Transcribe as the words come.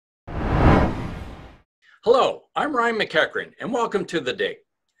Hello, I'm Ryan McEachran, and welcome to The Dig.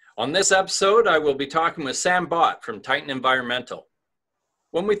 On this episode, I will be talking with Sam Bott from Titan Environmental.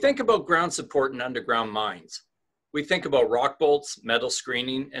 When we think about ground support in underground mines, we think about rock bolts, metal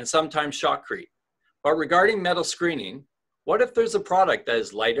screening, and sometimes shotcrete. But regarding metal screening, what if there's a product that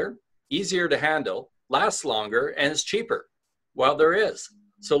is lighter, easier to handle, lasts longer, and is cheaper? Well, there is.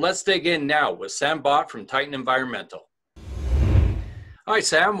 So let's dig in now with Sam Bott from Titan Environmental. Hi,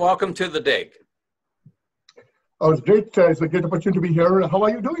 Sam. Welcome to The Dig. Oh, it's great. It's a great opportunity to be here. How are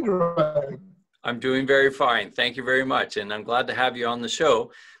you doing, Ryan? I'm doing very fine. Thank you very much. And I'm glad to have you on the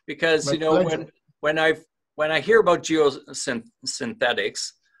show because, My you know, pleasure. when I hear about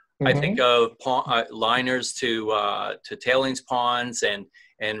geosynthetics, I think of liners to tailings ponds and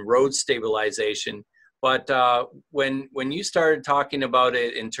road stabilization. But when you started talking about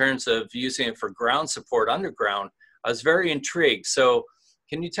it in terms of using it for ground support underground, I was very intrigued. So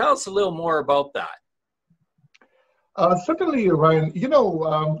can you tell us a little more about that? Certainly, Ryan. You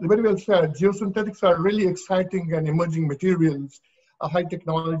know, very well said. Geosynthetics are really exciting and emerging materials, high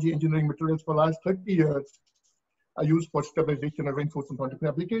technology engineering materials for the last 30 years are used for stabilization and reinforcement on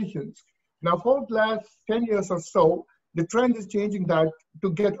different applications. Now, for the last 10 years or so, the trend is changing that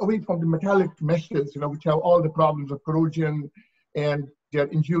to get away from the metallic meshes, which have all the problems of corrosion and they're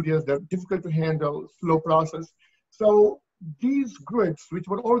injurious, they're difficult to handle, slow process. So these grids, which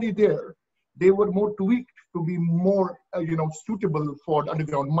were already there, they were more tweaked to be more, suitable for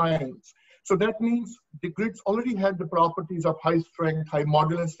underground mines. So that means the grids already had the properties of high strength, high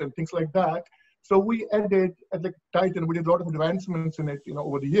modulus, and things like that. So we added, at the Titan, we did a lot of advancements in it,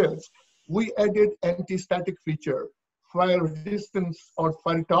 over the years. We added anti-static feature, fire resistance or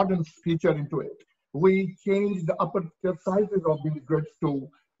fire retardance feature into it. We changed the upper sizes of these grids so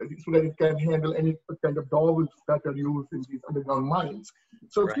that it can handle any kind of dowels that are used in these underground mines.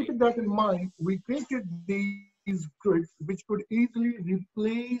 So keeping that in mind, we created these grids which could easily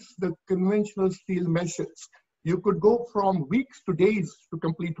replace the conventional steel meshes. You could go from weeks to days to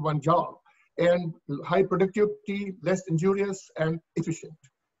complete one job, and high productivity, less injurious, and efficient.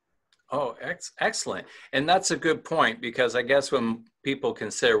 Oh, excellent. And that's a good point, because I guess when people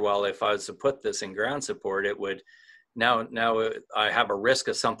consider, well, if I was to put this in ground support, it would, now I have a risk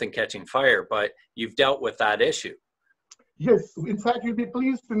of something catching fire, but you've dealt with that issue. Yes, in fact, you'll be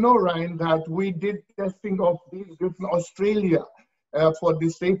pleased to know, Ryan, that we did testing of these grids in Australia for the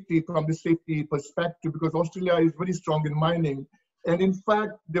safety, from the safety perspective, because Australia is very strong in mining. And in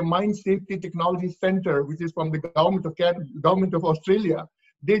fact, the Mine Safety Technology Center, which is from the government of Australia,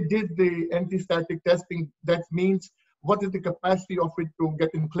 they did the anti-static testing. That means what is the capacity of it to get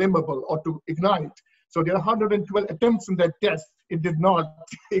inflammable or to ignite. So there are 112 attempts in that test. It did not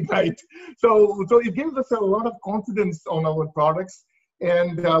ignite. So it gives us a lot of confidence on our products.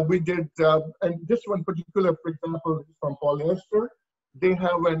 And we did, and this one particular, for example, is from polyester. They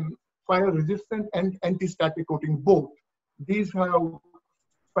have an fire resistant and anti-static coating both. These have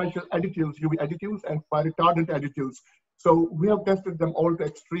special additives, UV additives and fire retardant additives. So we have tested them all to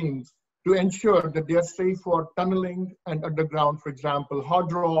extremes to ensure that they are safe for tunneling and underground, for example,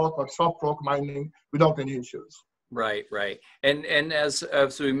 hard rock or soft rock mining without any issues. Right. And as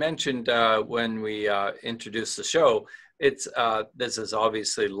we mentioned when we introduced the show, it's this is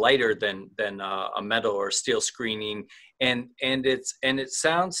obviously lighter than a metal or steel screening, and it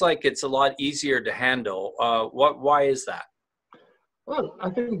sounds like it's a lot easier to handle. Why is that? Well, I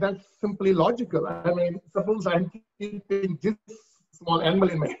think that's simply logical. I mean, suppose I'm keeping this small animal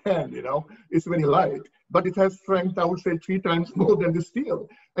in my hand, it's very light, but it has strength, I would say, 3 times more than the steel.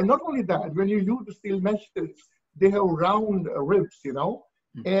 And not only that, when you use the steel meshes, they have round ribs,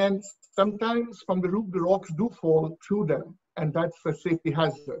 and sometimes from the roof, the rocks do fall through them, and that's a safety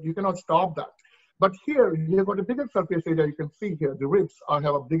hazard. You cannot stop that. But here, you've got a bigger surface area. You can see here, the ribs have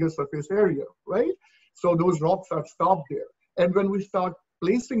a bigger surface area, right? So those rocks are stopped there. And when we start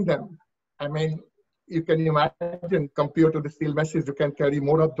placing them, I mean, you can imagine, compared to the steel meshes, you can carry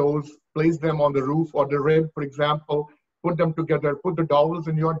more of those, place them on the roof or the rib, for example, put them together, put the dowels,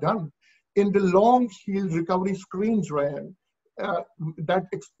 and you're done. In the long shield recovery screens, Ryan, that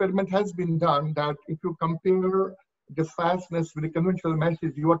experiment has been done that if you compare the fastness with the conventional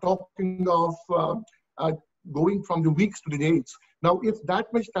meshes, you are talking of going from the weeks to the days. Now, if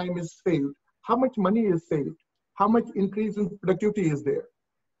that much time is saved, how much money is saved? How much increase in productivity is there?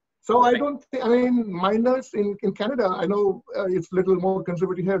 So I don't think, miners in Canada, I know it's a little more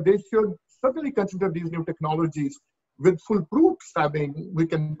conservative here, they should certainly consider these new technologies. With full proof stabbing, we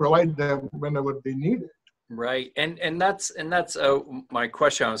can provide them whenever they need it. Right, and that's my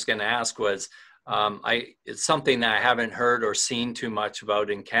question I was going to ask was, it's something that I haven't heard or seen too much about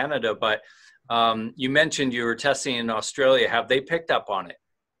in Canada, but You mentioned you were testing in Australia. Have they picked up on it?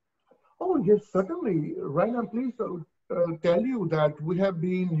 Oh, yes, certainly. Ryan, I'm pleased to tell you that we have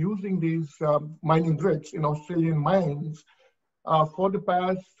been using these mining grids in Australian mines for the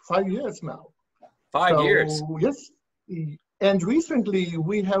past 5 years now. 5 years. So, yes. And recently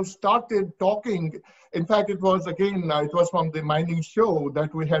we have started talking. In fact, it was it was from the mining show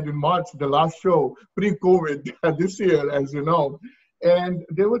that we had in March, the last show, pre-COVID this year, as you know. And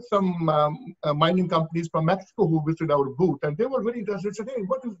there were some mining companies from Mexico who visited our booth, and they were very interested. They said, "Hey,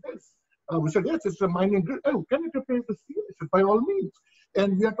 what is this?" We said, "Yes, it's a mining grid." "Oh, can it replace the steel?" I said, "By all means."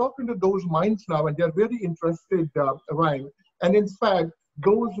 And we are talking to those mines now, and they're very interested, Ryan. And in fact,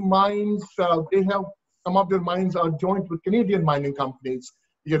 those mines, they have some of their mines are joined with Canadian mining companies,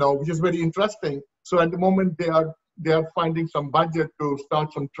 which is very interesting. So at the moment, they are finding some budget to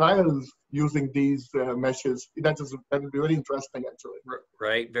start some trials using these meshes. That will be very interesting, actually.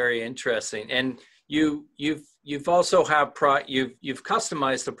 Right, very interesting. And you've also you've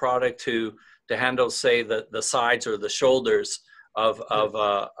customized the product to handle, say, the sides or the shoulders of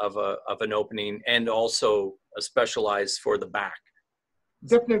an opening, and also specialized for the back.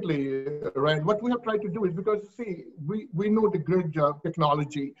 Definitely, Ryan. What we have tried to do is, because see, we know the grid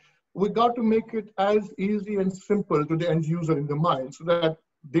technology. We got to make it as easy and simple to the end user in the mine so that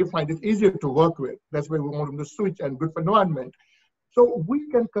they find it easier to work with. That's why we want them to switch and good for environment. So we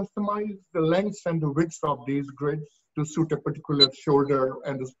can customize the lengths and the widths of these grids to suit a particular shoulder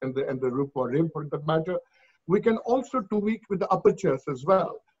and the roof or rim, for that matter. We can also tweak with the apertures as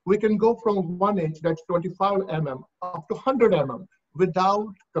well. We can go from 1 inch, that's 25 mm, up to 100 mm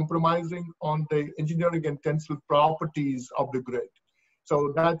without compromising on the engineering and tensile properties of the grid.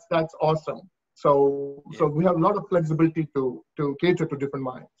 So that's awesome. So we have a lot of flexibility to cater to different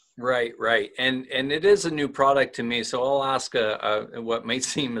mines. Right. And it is a new product to me, so I'll ask what may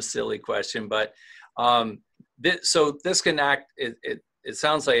seem a silly question, but this can act. It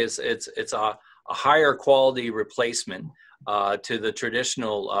sounds like it's a higher quality replacement to the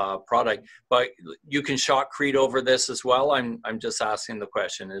traditional product, but you can shotcrete over this as well. I'm just asking the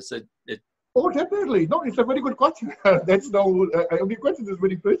question. Is it? Oh, definitely. No, it's a very good question. That's no, every question is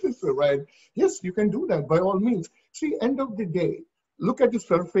very precious, right? Yes, you can do that by all means. See, end of the day, look at the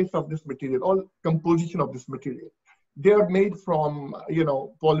surface of this material, all composition of this material. They are made from,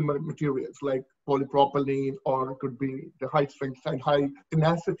 polymer materials like polypropylene, or it could be the high strength and high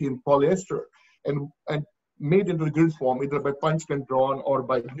tenacity in polyester, and made into the grid form, either by punched and drawn or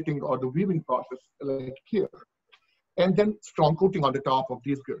by heating or the weaving process, like here. And then strong coating on the top of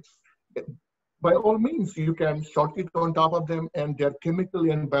these grids. By all means, you can shotcrete on top of them, and they're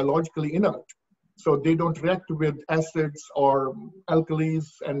chemically and biologically inert. So they don't react with acids or alkalis,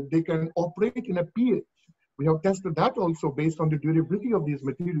 and they can operate in a pH. We have tested that also based on the durability of these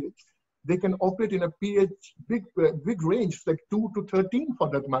materials. They can operate in a pH big range, like 2 to 13 for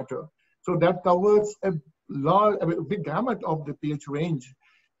that matter. So that covers a big gamut of the pH range.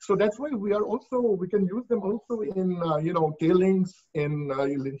 So that's why we can use them also in, tailings,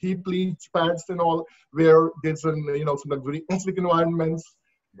 in heap leach pads and all, where there's some very acidic environments.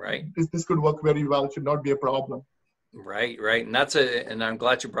 Right. This could work very well. It should not be a problem. Right. And I'm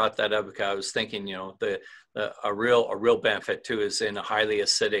glad you brought that up, because I was thinking, a real benefit too is in a highly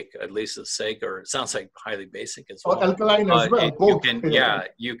acidic, at least acidic, or it sounds like highly basic as well. Or alkaline as well.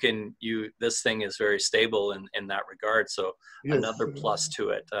 This thing is very stable in that regard. So yes, another plus to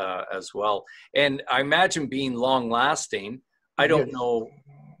it as well. And I imagine being long lasting, I don't know,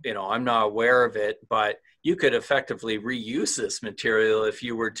 I'm not aware of it, but you could effectively reuse this material if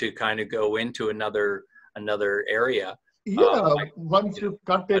you were to kind of go into another area. Yeah, once you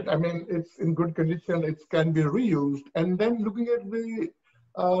cut it, it's in good condition, it can be reused. And then looking at the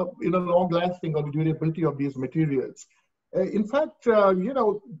long lasting or the durability of these materials. In fact,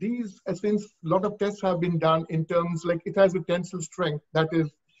 since a lot of tests have been done in terms, like it has a tensile strength that is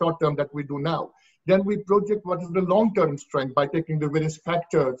short term that we do now. Then we project what is the long-term strength by taking the various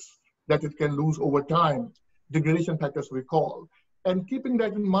factors that it can lose over time, degradation factors we call. And keeping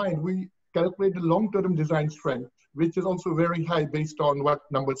that in mind, we calculate the long-term design strength, which is also very high based on what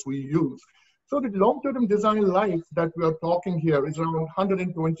numbers we use. So the long-term design life that we are talking here is around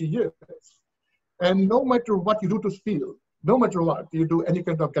 120 years. And no matter what you do to steel, no matter what, you do any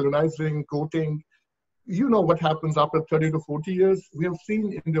kind of galvanizing, coating, what happens after 30 to 40 years. We have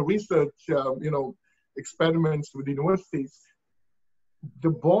seen in the research, experiments with universities, the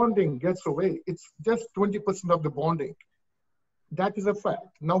bonding gets away. It's just 20% of the bonding. That is a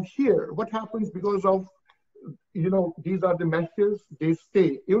fact. Now here, what happens because of, these are the meshes, they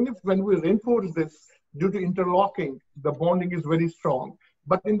stay. Even if when we reinforce this, due to interlocking, the bonding is very strong.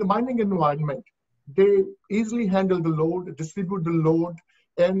 But in the mining environment, they easily handle the load, distribute the load,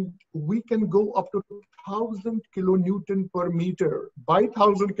 and we can go up to 1,000 kilonewton per meter by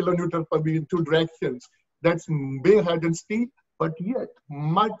 1,000 kilonewton per meter in two directions. That's way higher than steel, but yet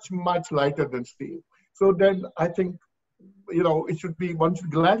much, much lighter than steel. So then I think, it should be, one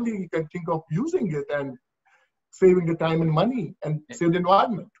should gladly can think of using it and saving the time and money and save the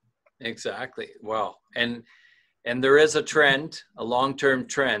environment. Exactly. Well, and there is a trend, a long-term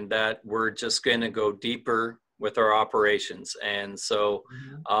trend, that we're just going to go deeper with our operations. And so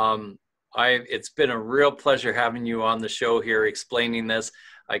it's been a real pleasure having you on the show here explaining this.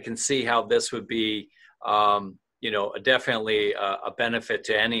 I can see how this would be, definitely a benefit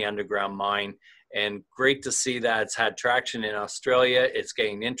to any underground mine. And great to see that it's had traction in Australia. It's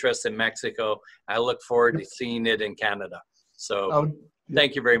gaining interest in Mexico. I look forward to seeing it in Canada. So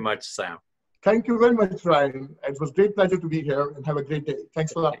thank you very much, Sam. Thank you very much, Ryan. It was a great pleasure to be here, and have a great day.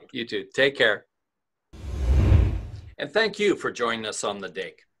 Thanks a lot. You too. Take care. And thank you for joining us on The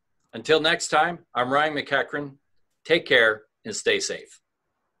Dig. Until next time, I'm Ryan McEachran. Take care and stay safe.